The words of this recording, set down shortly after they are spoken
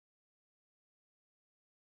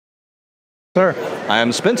Sir.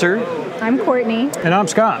 I'm Spencer. I'm Courtney. And I'm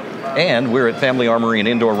Scott. And we're at Family Armory and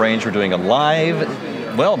Indoor Range. We're doing a live,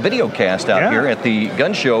 video cast out here at the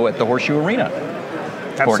gun show at the Horseshoe Arena.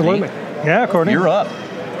 Absolutely. Courtney, yeah, Courtney. you're up.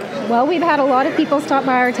 Well, we've had a lot of people stop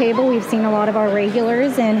by our table. We've seen a lot of our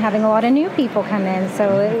regulars and having a lot of new people come in.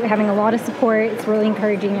 So having a lot of support, it's really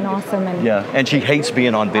encouraging and awesome. And yeah, and she hates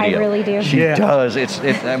being on video. I really do. She does.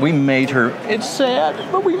 We made her, it's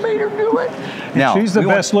sad, but we made her do it. Now, she's the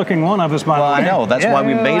best looking one of us, by the way. I know. That's why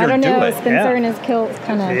we made her do it. Spencer and his kilt's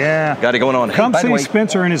kind of... Yeah. Got it going on. Come see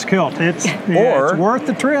Spencer and his kilt. It's worth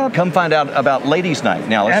the trip. Come find out about Ladies' Night.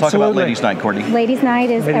 Now, let's talk about Ladies' Night, Courtney. Ladies' Night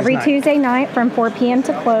is every Tuesday night from 4 p.m.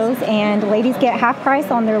 to close, and ladies get half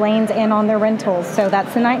price on their lanes and on their rentals. So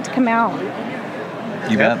that's the night to come out.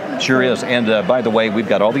 You bet. Sure is. And by the way, we've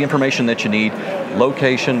got all the information that you need.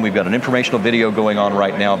 Location, we've got an informational video going on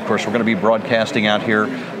right now. Of course, we're going to be broadcasting out here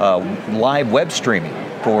live web streaming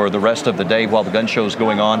for the rest of the day while the gun show is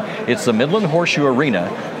going on. It's the Midland Horseshoe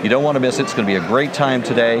Arena. You don't want to miss it. It's going to be a great time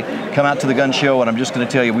today. Come out to the gun show, and I'm just going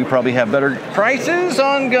to tell you, we probably have better prices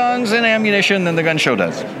on guns and ammunition than the gun show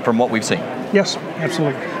does, from what we've seen. Yes,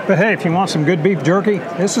 absolutely. But hey, if you want some good beef jerky,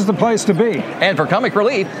 this is the place to be. And for comic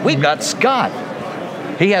relief, we've got Scott.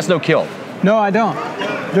 He has no kilt. No, I don't.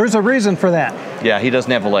 There's a reason for that. Yeah, he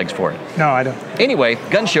doesn't have the legs for it. No, I don't. Anyway,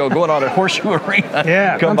 gun show going on at Horseshoe Arena.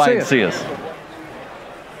 Yeah, come by and see us.